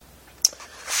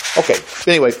Okay,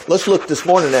 anyway, let's look this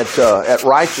morning at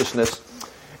righteousness.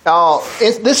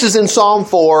 This is in Psalm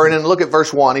 4, and then look at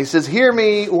verse 1. He says, "Hear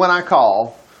me when I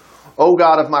call, O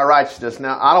God of my righteousness."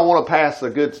 Now, I don't want to pass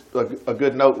a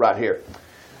good note right here.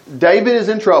 David is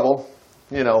in trouble.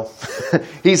 You know,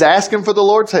 he's asking for the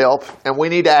Lord's help, and we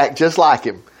need to act just like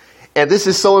him. And this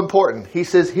is so important. He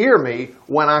says, "Hear me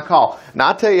when I call." Now,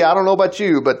 I tell you, I don't know about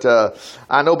you, but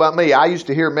I know about me. I used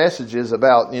to hear messages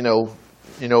about,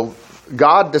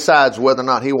 God decides whether or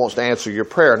not He wants to answer your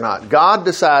prayer or not. God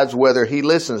decides whether He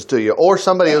listens to you. Or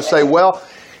somebody will say, "Well,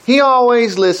 He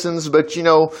always listens, but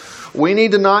we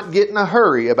need to not get in a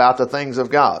hurry about the things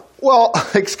of God." Well,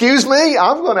 excuse me,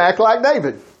 I'm going to act like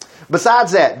David.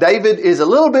 Besides that, David is had a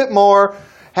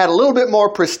little bit more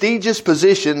prestigious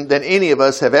position than any of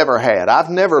us have ever had. I've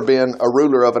never been a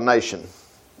ruler of a nation,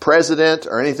 president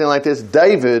or anything like this.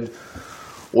 David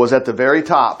was at the very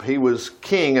top. He was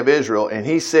king of Israel, and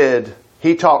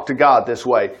he talked to God this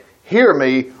way: "Hear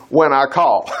me when I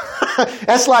call."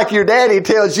 That's like your daddy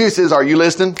tells you, says, "Are you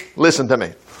listening? Listen to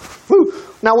me." Woo.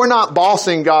 Now, we're not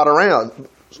bossing God around.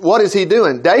 What is he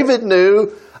doing? David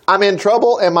knew, I'm in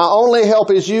trouble, and my only help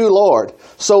is you, Lord.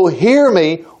 So hear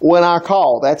me when I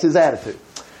call. That's his attitude.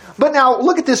 But now,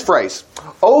 look at this phrase,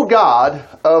 "O God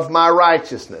of my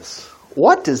righteousness."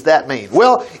 What does that mean?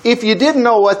 Well, if you didn't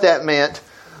know what that meant,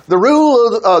 the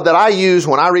rule that I use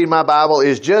when I read my Bible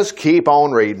is just keep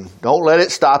on reading. Don't let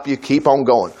it stop you. Keep on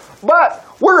going. But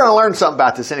we're going to learn something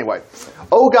about this anyway.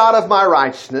 "O God of my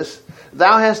righteousness,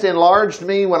 Thou hast enlarged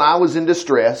me when I was in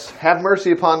distress. Have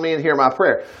mercy upon me and hear my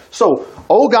prayer." So,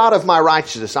 "O God of my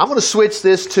righteousness." I'm going to switch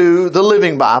this to the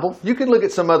Living Bible. You can look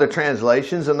at some other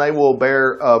translations and they will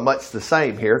bear much the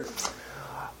same here.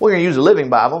 We're going to use the Living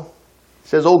Bible. It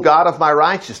says, "O God of my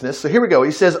righteousness." So here we go.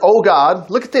 He says, "O God,"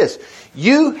 look at this,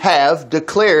 "you have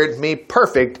declared me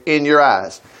perfect in your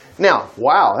eyes." Now,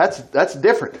 wow, that's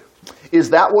different. Is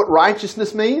that what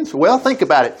righteousness means? Well, think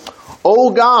about it.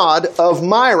 "O God of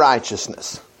my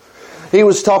righteousness." He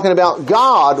was talking about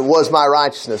God was my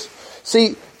righteousness.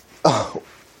 See,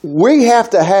 we have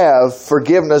to have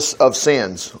forgiveness of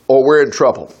sins or we're in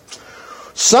trouble.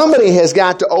 Somebody has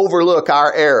got to overlook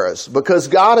our errors because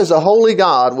God is a holy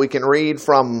God. We can read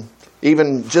from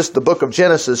even just the book of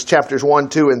Genesis, chapters 1,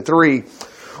 2, and 3.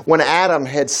 When Adam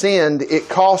had sinned, it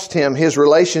cost him his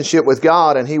relationship with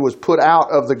God and he was put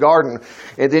out of the garden.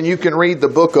 And then you can read the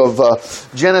book of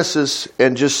Genesis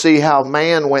and just see how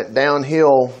man went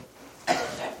downhill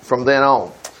from then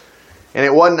on. And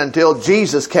it wasn't until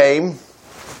Jesus came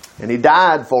and He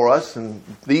died for us. And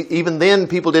even then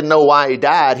people didn't know why He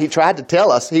died. He tried to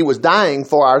tell us He was dying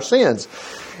for our sins.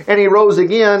 And He rose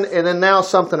again, and then now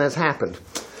something has happened.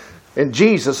 And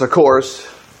Jesus, of course,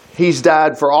 He's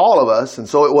died for all of us, and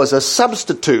so it was a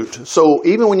substitute. So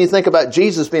even when you think about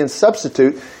Jesus being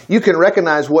substitute, you can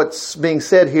recognize what's being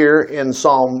said here in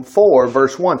Psalm 4,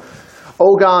 verse 1.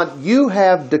 "O God, you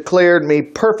have declared me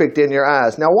perfect in your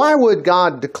eyes." Now, why would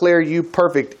God declare you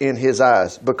perfect in His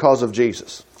eyes? Because of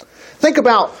Jesus. Think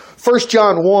about 1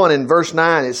 John 1 and verse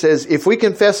 9. It says, "If we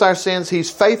confess our sins, He's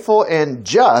faithful and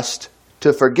just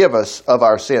to forgive us of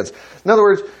our sins." In other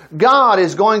words, God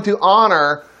is going to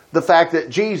honor the fact that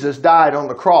Jesus died on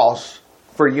the cross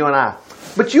for you and I.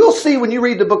 But you'll see when you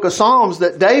read the book of Psalms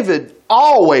that David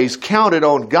always counted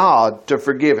on God to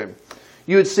forgive him.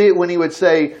 You would see it when he would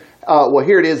say, well,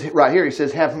 here it is right here. He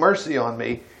says, "Have mercy on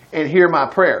me and hear my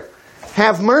prayer."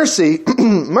 Have mercy.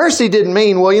 Mercy didn't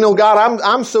mean, well, God,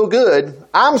 I'm so good.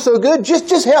 I'm so good.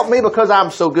 Just help me because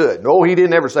I'm so good. No, He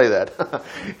didn't ever say that.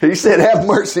 He said, "Have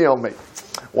mercy on me."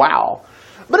 Wow.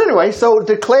 But anyway, so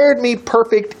declared me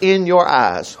perfect in your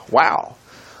eyes. Wow.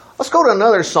 Let's go to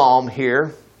another psalm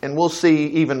here, and we'll see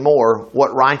even more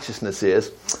what righteousness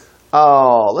is.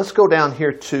 Let's go down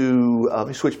here to, let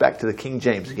me switch back to the King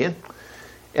James again.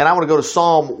 And I want to go to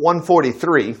Psalm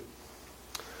 143.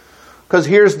 Because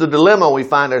here's the dilemma we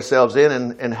find ourselves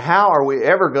in, and how are we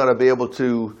ever going to be able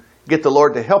to get the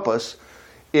Lord to help us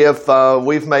if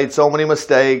we've made so many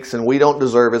mistakes and we don't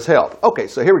deserve His help. Okay,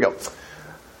 so here we go.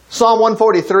 Psalm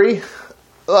 143,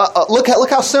 look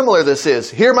how similar this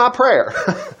is. Hear my prayer.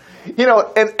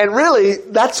 And really,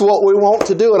 that's what we want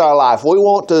to do in our life. We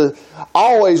want to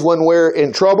always, when we're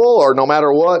in trouble or no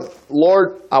matter what,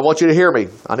 "Lord, I want you to hear me.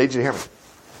 I need you to hear me."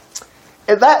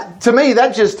 And that, to me,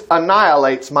 that just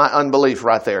annihilates my unbelief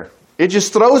right there. It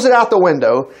just throws it out the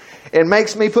window and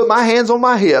makes me put my hands on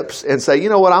my hips and say, you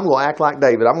know what, I'm going to act like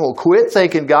David. I'm going to quit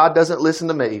thinking God doesn't listen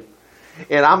to me.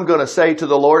 And I'm going to say to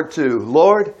the Lord too,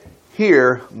 "Lord,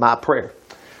 hear my prayer."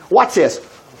 Watch this.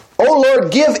 "Oh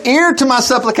Lord, give ear to my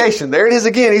supplication." There it is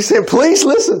again. He said, please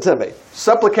listen to me.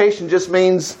 Supplication just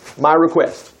means my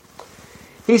request.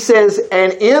 He says,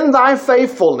 and in thy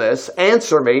faithfulness,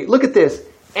 answer me. Look at this.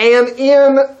 And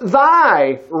in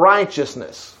thy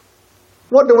righteousness.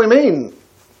 What do we mean?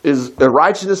 Is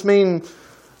righteousness mean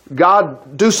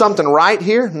God do something right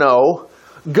here? No.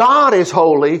 God is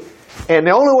holy. And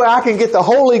the only way I can get the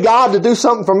holy God to do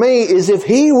something for me is if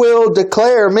He will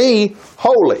declare me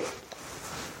holy.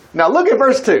 Now look at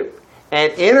verse 2.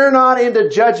 And enter not into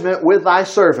judgment with thy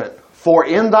servant, for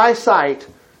in thy sight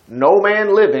no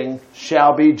man living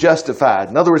shall be justified.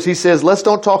 In other words, he says, let's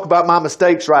don't talk about my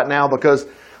mistakes right now because,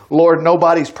 Lord,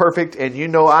 nobody's perfect and you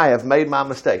know I have made my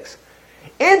mistakes.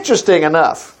 Interesting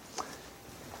enough,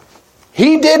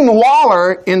 he didn't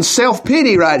waller in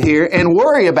self-pity right here and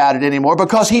worry about it anymore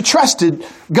because he trusted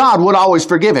God would always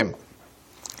forgive him.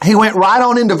 He went right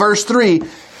on into verse 3.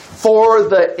 For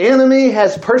the enemy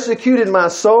has persecuted my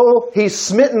soul. He's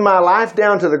smitten my life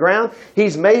down to the ground.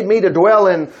 He's made me to dwell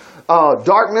in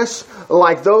darkness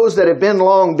like those that have been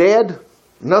long dead.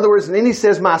 In other words, and then he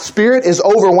says, my spirit is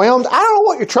overwhelmed. I don't know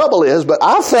what your trouble is, but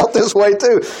I felt this way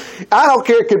too. I don't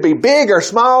care, it could be big or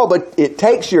small, but it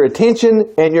takes your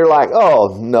attention and you're like,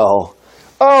 oh no,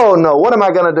 what am I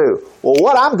going to do? Well,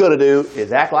 what I'm going to do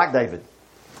is act like David.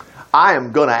 I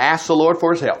am going to ask the Lord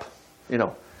for His help.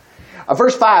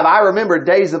 Verse 5, I remember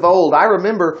days of old. I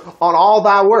remember on all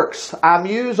thy works. I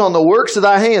muse on the works of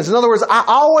thy hands. In other words, I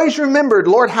always remembered,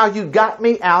 Lord, how you got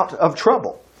me out of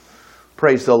trouble.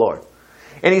 Praise the Lord.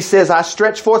 And he says, I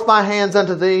stretch forth my hands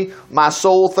unto thee. My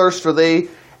soul thirsts for thee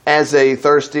as a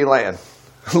thirsty land.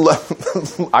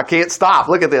 I can't stop.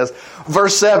 Look at this.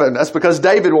 Verse 7, that's because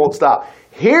David won't stop.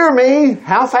 Hear me,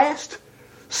 how fast?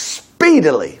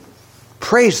 Speedily.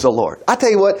 Praise the Lord. I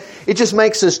tell you what, it just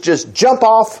makes us just jump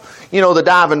off, the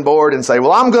diving board and say,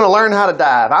 well, I'm going to learn how to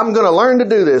dive. I'm going to learn to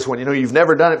do this when, you've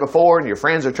never done it before and your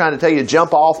friends are trying to tell you to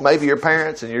jump off, maybe your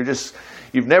parents, and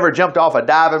you've never jumped off a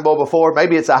diving board before.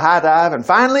 Maybe it's a high dive and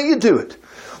finally you do it.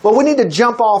 Well, we need to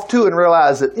jump off too and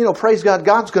realize that, praise God,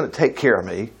 God's going to take care of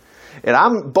me. And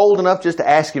I'm bold enough just to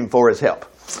ask Him for His help.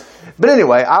 But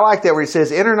anyway, I like that where He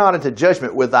says, enter not into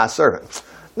judgment with thy servant.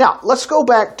 Now, let's go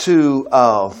back to...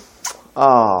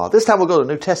 this time we'll go to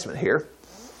the New Testament here.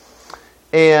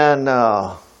 And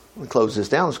let me close this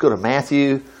down. Let's go to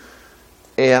Matthew.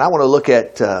 And I want to look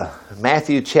at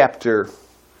Matthew chapter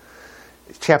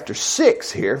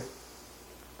 6 here.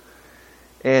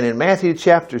 And in Matthew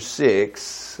chapter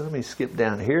 6, let me skip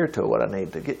down here to what I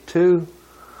need to get to.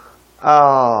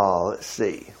 Let's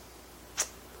see.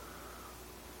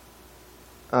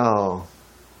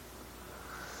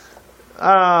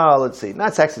 Let's see.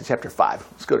 That's actually chapter 5.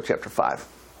 Let's go to chapter 5.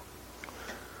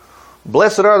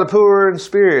 Blessed are the poor in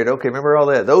spirit. Okay, remember all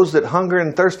that. Those that hunger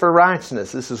and thirst for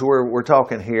righteousness. This is where we're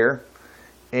talking here.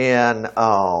 And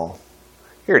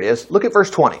here it is. Look at verse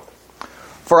 20.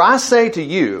 For I say to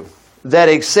you that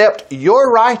except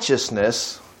your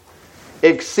righteousness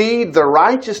exceed the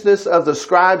righteousness of the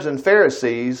scribes and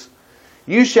Pharisees,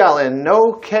 you shall in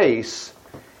no case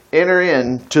enter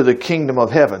into the kingdom of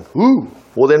heaven. Ooh.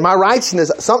 Well, then my righteousness,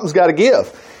 something's got to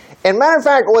give. And matter of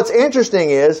fact, what's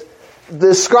interesting is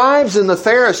the scribes and the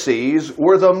Pharisees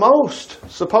were the most,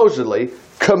 supposedly,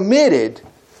 committed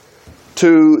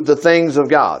to the things of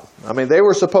God. I mean, they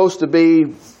were supposed to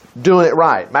be doing it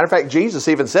right. Matter of fact, Jesus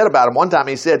even said about them one time,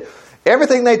 He said,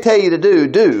 everything they tell you to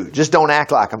do. Just don't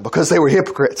act like them, because they were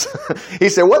hypocrites. He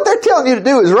said, what they're telling you to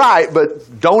do is right,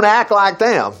 but don't act like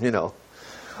them,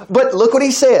 But look what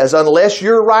He says, unless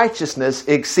your righteousness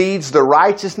exceeds the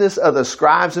righteousness of the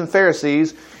scribes and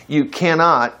Pharisees, you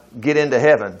cannot get into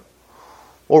heaven.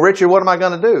 Well, Richard, what am I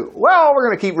going to do? Well, we're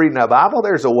going to keep reading our Bible.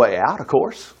 There's a way out, of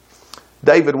course.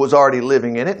 David was already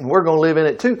living in it, and we're going to live in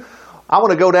it too. I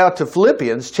want to go down to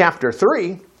Philippians chapter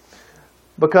 3,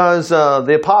 because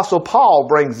the Apostle Paul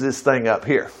brings this thing up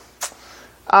here.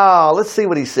 Let's see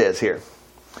what he says here.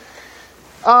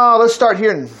 Let's start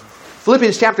here in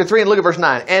Philippians chapter 3 and look at verse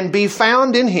 9. And be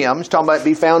found in Him, he's talking about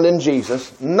be found in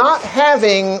Jesus, not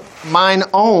having mine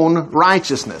own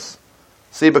righteousness.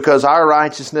 See, because our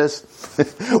righteousness,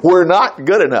 we're not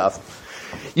good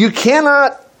enough. You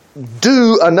cannot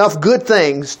do enough good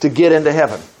things to get into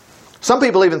heaven. Some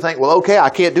people even think, well, okay, I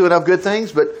can't do enough good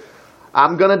things, but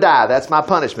I'm going to die. That's my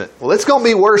punishment. Well, it's going to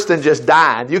be worse than just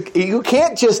dying. You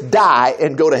can't just die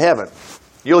and go to heaven.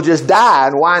 You'll just die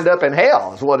and wind up in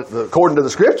hell, is what, according to the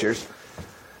Scriptures.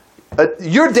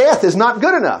 Your death is not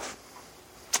good enough.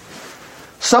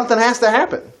 Something has to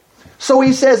happen. So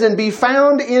he says, and be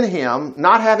found in Him,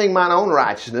 not having mine own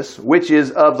righteousness, which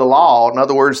is of the law. In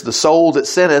other words, the soul that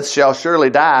sinneth shall surely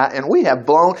die. And we have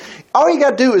blown, all you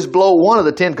got to do is blow one of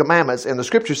the 10 commandments, and the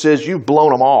Scripture says you've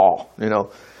blown them all.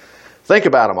 Think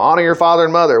about them. Honor your father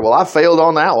and mother. Well, I failed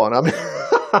on that one.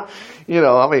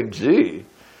 I mean, gee.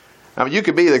 I mean, you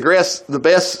could be the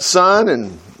best son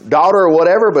and daughter or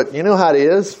whatever, but you know how it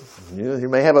is. You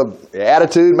may have a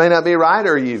attitude may not be right,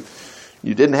 or you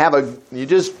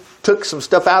just took some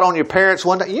stuff out on your parents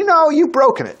one day. You've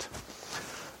broken it.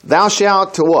 Thou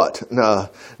shalt to what?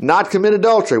 Not commit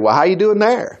adultery. Well, how you doing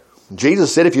there?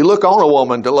 Jesus said, if you look on a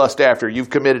woman to lust after, you've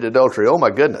committed adultery. Oh my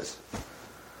goodness.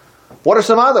 What are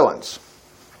some other ones?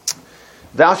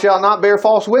 Thou shalt not bear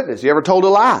false witness. You ever told a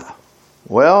lie?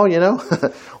 Well,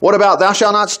 what about thou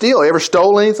shalt not steal? You ever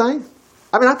stole anything?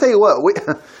 I mean, I tell you what,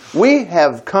 we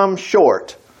have come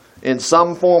short in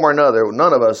some form or another.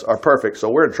 None of us are perfect, so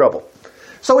we're in trouble.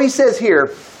 So he says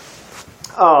here,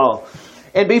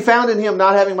 and be found in him,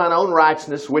 not having mine own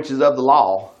righteousness, which is of the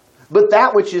law, but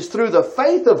that which is through the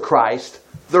faith of Christ,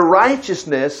 the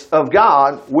righteousness of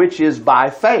God, which is by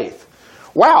faith.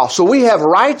 Wow, so we have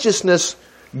righteousness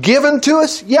given to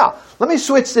us? Yeah. Let me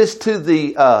switch this to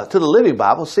the Living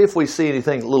Bible, see if we see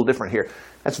anything a little different here.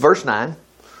 That's verse 9.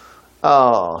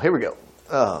 Here we go.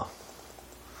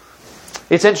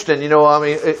 It's interesting,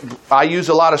 I use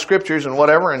a lot of scriptures and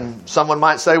whatever, and someone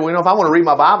might say, well, if I want to read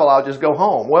my Bible, I'll just go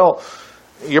home. Well,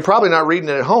 you're probably not reading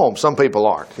it at home. Some people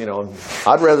aren't.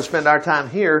 I'd rather spend our time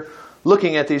here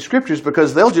looking at these scriptures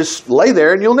because they'll just lay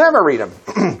there and you'll never read them.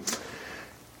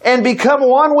 And become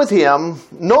one with him,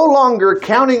 no longer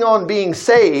counting on being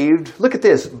saved, look at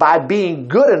this, by being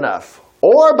good enough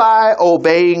or by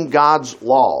obeying God's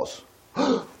laws.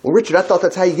 Well, Richard, I thought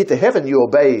that's how you get to heaven, you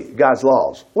obey God's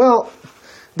laws. Well,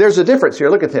 there's a difference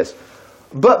here. Look at this.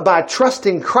 But by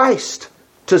trusting Christ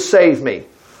to save me.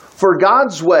 For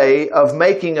God's way of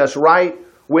making us right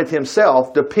with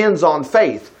himself depends on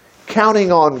faith,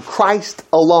 counting on Christ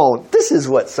alone. This is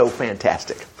what's so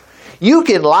fantastic. You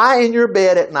can lie in your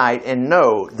bed at night and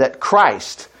know that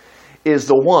Christ is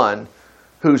the one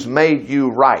who's made you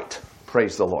right.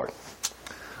 Praise the Lord.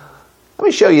 Let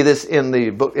me show you this in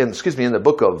the book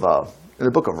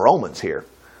of Romans here.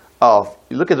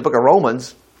 You look at the book of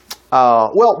Romans.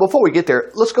 Before we get there,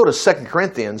 let's go to 2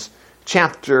 Corinthians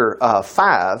chapter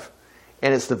 5,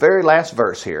 and it's the very last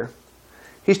verse here.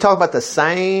 He's talking about the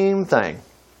same thing.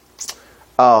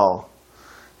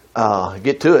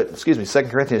 Get to it. 2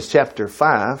 Corinthians chapter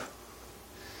 5.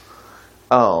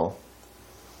 And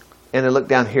then look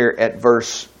down here at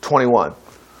verse 21.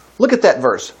 Look at that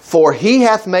verse. For he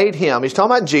hath made him, he's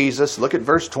talking about Jesus. Look at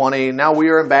verse 20. Now we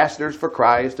are ambassadors for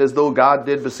Christ, as though God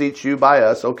did beseech you by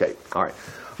us. Okay, all right.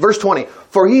 Verse 20.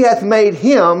 For he hath made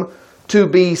him to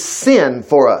be sin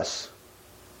for us.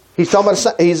 He's talking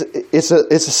about, it's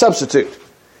a substitute.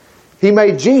 He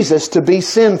made Jesus to be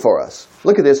sin for us.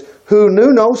 Look at this. Who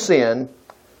knew no sin,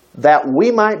 that we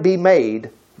might be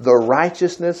made the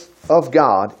righteousness of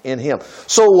God in him.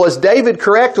 So was David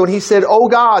correct when he said, O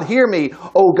God, hear me,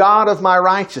 O God of my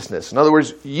righteousness? In other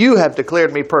words, you have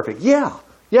declared me perfect. Yeah.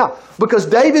 Because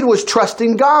David was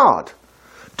trusting God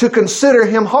to consider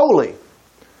him holy.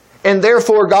 And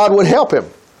therefore God would help him.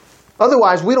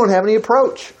 Otherwise, we don't have any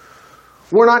approach.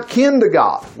 We're not kin to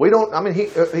God. We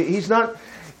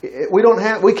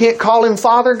can't call him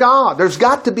Father God. There's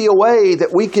got to be a way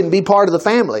that we can be part of the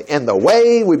family. And the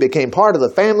way we became part of the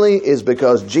family is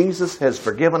because Jesus has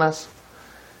forgiven us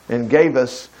and gave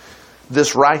us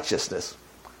this righteousness.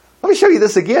 Let me show you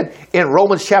this again in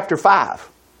Romans chapter 5.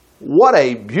 What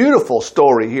a beautiful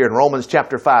story here in Romans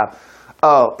chapter 5.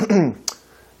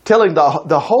 Telling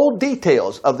the whole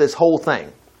details of this whole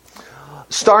thing.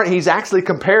 He's actually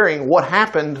comparing what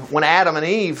happened when Adam and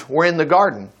Eve were in the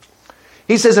garden.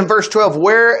 He says in verse 12,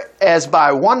 whereas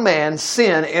by one man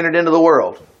sin entered into the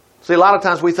world. See, a lot of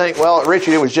times we think, well,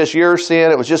 Richard, it was just your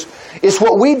sin. It's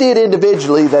what we did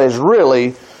individually that has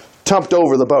really tumped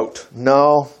over the boat.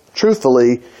 No,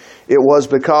 truthfully, it was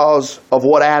because of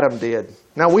what Adam did.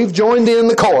 Now, we've joined in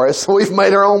the chorus. We've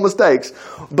made our own mistakes.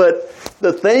 But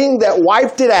the thing that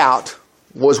wiped it out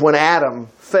was when Adam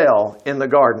fell in the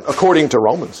garden, according to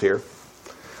Romans here.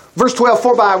 Verse 12,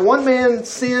 for by one man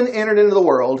sin entered into the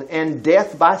world, and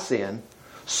death by sin.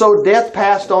 So death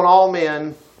passed on all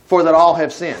men, for that all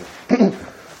have sinned.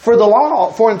 For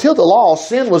until the law,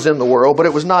 sin was in the world, but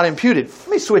it was not imputed. Let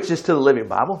me switch this to the Living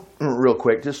Bible real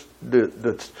quick. Just do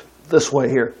it this way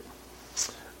here.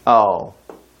 Oh.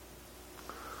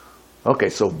 Okay,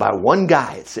 so by one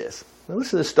guy it says. Now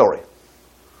listen to this story.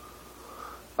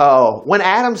 When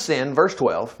Adam sinned, verse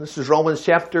 12. This is Romans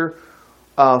chapter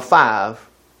 5.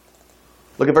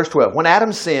 Look at verse 12. When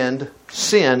Adam sinned,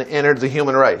 sin entered the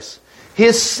human race.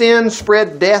 His sin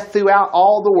spread death throughout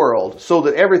all the world, so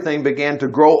that everything began to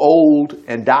grow old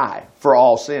and die, for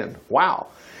all sinned. Wow.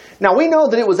 Now we know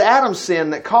that it was Adam's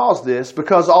sin that caused this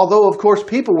because although of course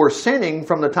people were sinning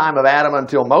from the time of Adam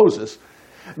until Moses,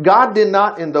 God did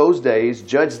not in those days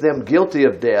judge them guilty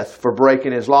of death for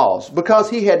breaking His laws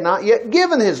because He had not yet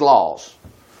given His laws,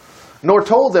 nor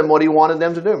told them what He wanted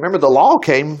them to do. Remember, the law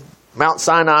came Mount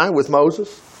Sinai with Moses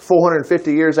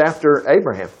 450 years after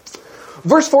Abraham.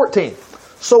 Verse 14.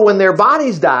 So when their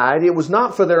bodies died, it was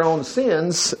not for their own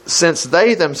sins, since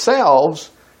they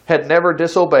themselves had never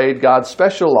disobeyed God's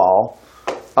special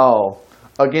law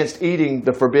against eating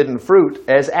the forbidden fruit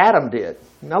as Adam did.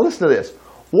 Now listen to this.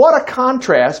 What a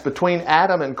contrast between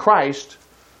Adam and Christ,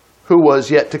 who was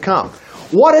yet to come.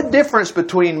 What a difference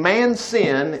between man's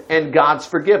sin and God's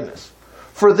forgiveness.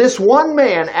 For this one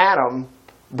man, Adam,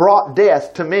 brought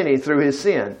death to many through his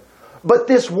sin. But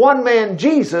this one man,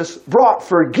 Jesus, brought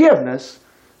forgiveness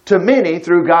to many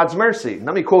through God's mercy.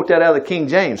 Let me quote that out of the King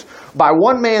James. By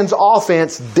one man's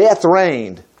offense, death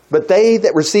reigned. But they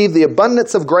that receive the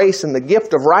abundance of grace and the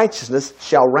gift of righteousness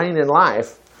shall reign in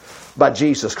life by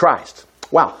Jesus Christ.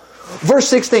 Wow. Verse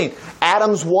 16.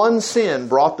 Adam's one sin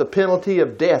brought the penalty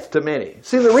of death to many.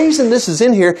 See, the reason this is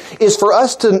in here is for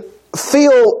us to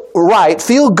feel right,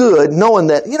 feel good, knowing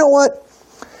that, you know what?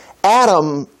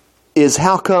 Adam is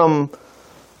how come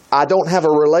I don't have a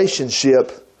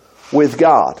relationship with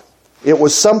God. It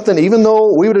was something, even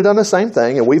though we would have done the same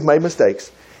thing and we've made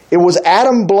mistakes, it was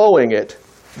Adam blowing it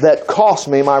that cost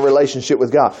me my relationship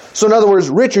with God. So in other words,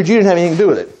 Richard, you didn't have anything to do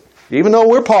with it, even though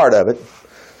we're part of it,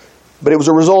 but it was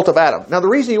a result of Adam. Now the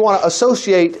reason you want to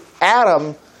associate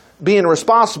Adam being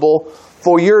responsible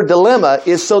for your dilemma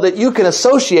is so that you can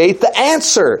associate the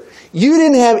answer. You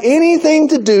didn't have anything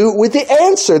to do with the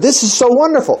answer. This is so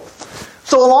wonderful.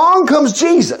 So along comes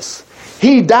Jesus.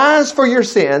 He dies for your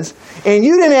sins, and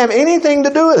you didn't have anything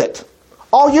to do with it.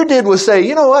 All you did was say,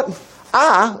 you know what?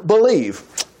 I believe.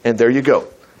 And there you go.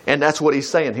 And that's what he's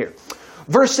saying here.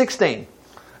 Verse 16.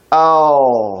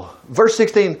 Verse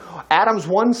 16. Adam's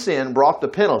one sin brought the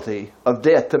penalty of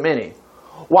death to many,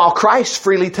 while Christ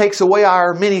freely takes away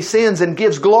our many sins and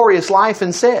gives glorious life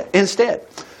instead.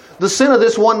 The sin of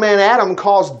this one man, Adam,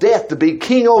 caused death to be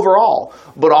king over all.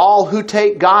 But all who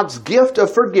take God's gift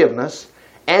of forgiveness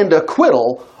and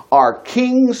acquittal are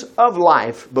kings of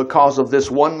life because of this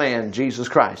one man, Jesus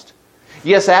Christ.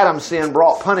 Yes, Adam's sin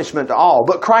brought punishment to all,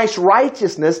 but Christ's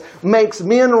righteousness makes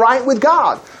men right with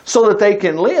God so that they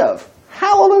can live.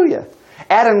 Hallelujah.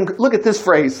 Adam, look at this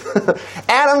phrase.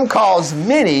 Adam caused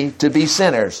many to be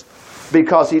sinners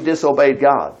because he disobeyed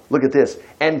God. Look at this.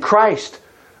 And Christ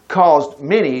caused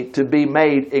many to be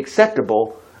made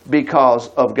acceptable because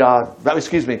of God,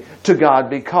 to God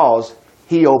because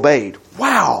he obeyed.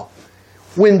 Wow.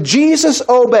 When Jesus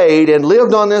obeyed and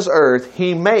lived on this earth,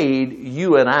 he made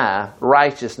you and I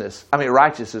righteousness.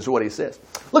 Righteous is what he says.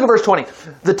 Look at verse 20.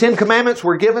 The 10 Commandments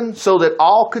were given so that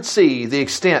all could see the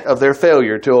extent of their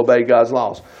failure to obey God's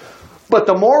laws. But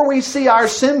the more we see our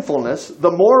sinfulness,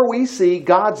 the more we see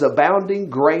God's abounding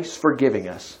grace forgiving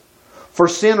us. For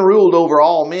sin ruled over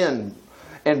all men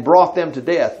and brought them to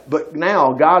death. But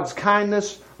now God's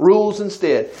kindness rules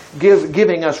instead,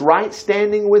 giving us right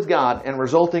standing with God and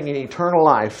resulting in eternal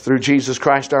life through Jesus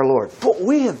Christ our Lord. But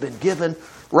we have been given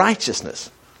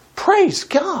righteousness. Praise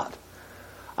God.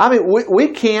 We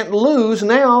can't lose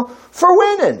now for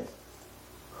winning.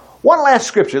 One last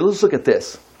scripture. Let's look at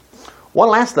this. One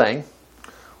last thing.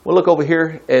 We'll look over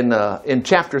here in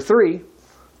chapter 3,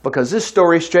 because this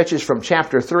story stretches from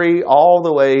chapter 3 all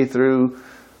the way through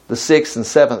the 6th and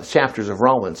 7th chapters of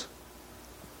Romans.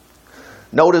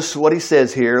 Notice what he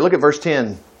says here. Look at verse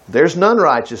 10. There's none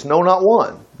righteous, no, not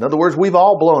one. In other words, we've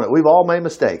all blown it. We've all made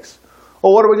mistakes.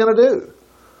 Well, what are we going to do?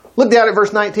 Look down at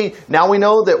verse 19. Now we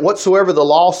know that whatsoever the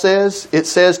law says, it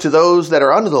says to those that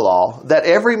are under the law, that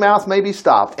every mouth may be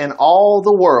stopped and all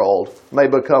the world may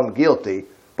become guilty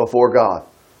before God.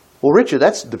 Well, Richard,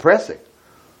 that's depressing.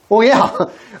 Well, yeah,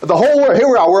 the whole world, here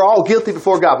we are, we're all guilty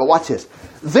before God. But watch this.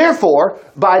 Therefore,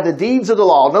 by the deeds of the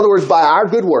law, in other words, by our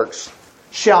good works,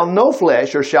 shall no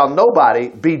flesh or shall nobody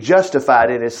be justified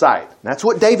in his sight. That's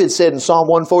what David said in Psalm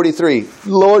 143.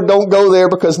 Lord, don't go there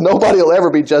because nobody will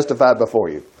ever be justified before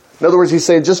you. In other words, he's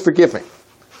saying, just forgive me.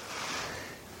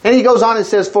 And he goes on and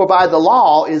says, for by the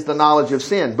law is the knowledge of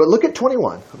sin. But look at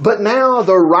 21. But now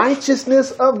the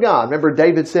righteousness of God. Remember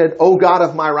David said, O God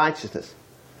of my righteousness.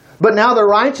 But now the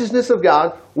righteousness of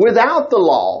God without the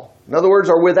law, in other words,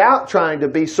 or without trying to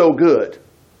be so good,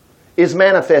 is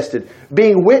manifested,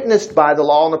 being witnessed by the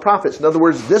law and the prophets. In other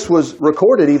words, this was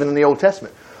recorded even in the Old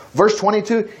Testament. Verse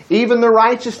 22, even the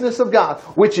righteousness of God,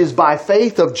 which is by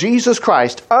faith of Jesus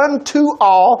Christ, unto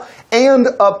all and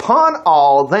upon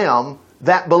all them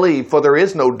that believe. For there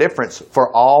is no difference,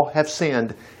 for all have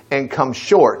sinned and come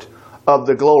short of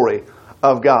the glory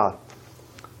of God.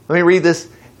 Let me read this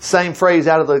same phrase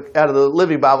out of the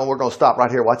Living Bible, and we're going to stop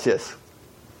right here. Watch this.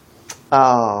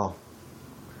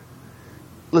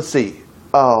 Let's see.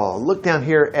 Look down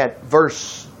here at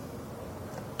verse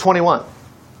 21.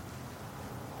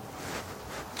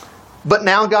 But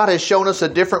now God has shown us a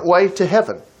different way to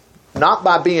heaven, not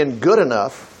by being good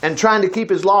enough and trying to keep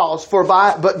His laws,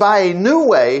 but by a new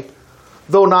way,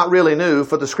 though not really new,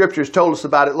 for the Scriptures told us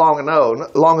about it long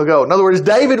ago. In other words,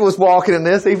 David was walking in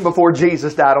this even before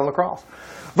Jesus died on the cross.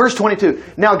 Verse 22,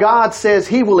 now God says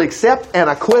He will accept and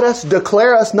acquit us,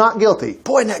 declare us not guilty.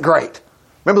 Boy, isn't that great?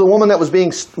 Remember the woman that was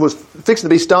fixing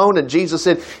to be stoned, and Jesus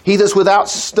said, he that's without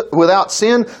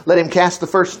sin, let him cast the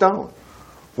first stone.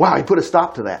 Wow, He put a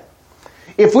stop to that.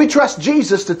 If we trust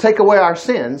Jesus to take away our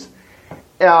sins,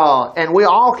 and we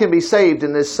all can be saved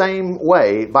in this same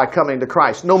way by coming to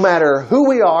Christ, no matter who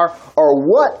we are or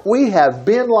what we have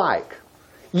been like.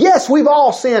 Yes, we've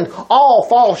all sinned, all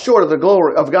fall short of the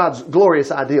glory of God's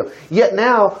glorious ideal. Yet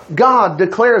now God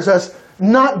declares us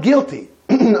not guilty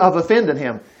of offending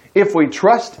Him if we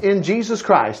trust in Jesus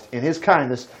Christ in His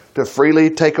kindness to freely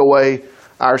take away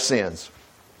our sins.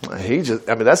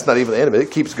 That's not even the end of it.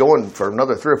 It keeps going for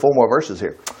another 3 or 4 more verses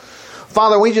here.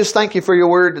 Father, we just thank You for Your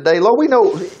word today. Lord, we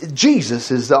know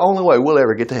Jesus is the only way we'll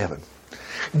ever get to heaven.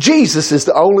 Jesus is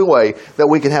the only way that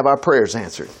we can have our prayers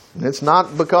answered. And it's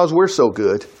not because we're so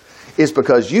good. It's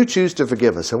because You choose to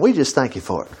forgive us. And we just thank You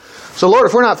for it. So Lord,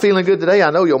 if we're not feeling good today, I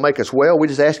know You'll make us well. We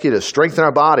just ask You to strengthen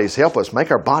our bodies. Help us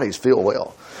make our bodies feel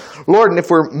well. Lord, and if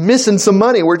we're missing some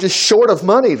money, we're just short of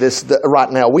money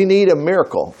right now. We need a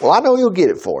miracle. Well, I know You'll get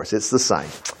it for us. It's the same.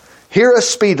 Hear us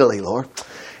speedily, Lord.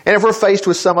 And if we're faced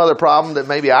with some other problem that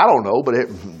maybe I don't know, but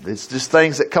it's just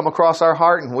things that come across our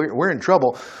heart and we're in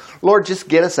trouble, Lord, just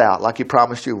get us out like You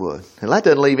promised You would. And that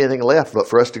doesn't leave anything left but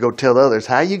for us to go tell others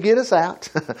how You get us out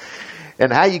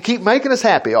and how You keep making us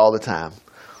happy all the time.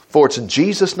 For it's in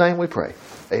Jesus' name we pray.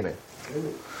 Amen.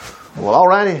 Well, all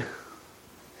righty.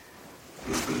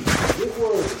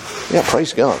 Yeah,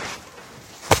 praise God.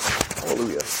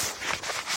 Hallelujah.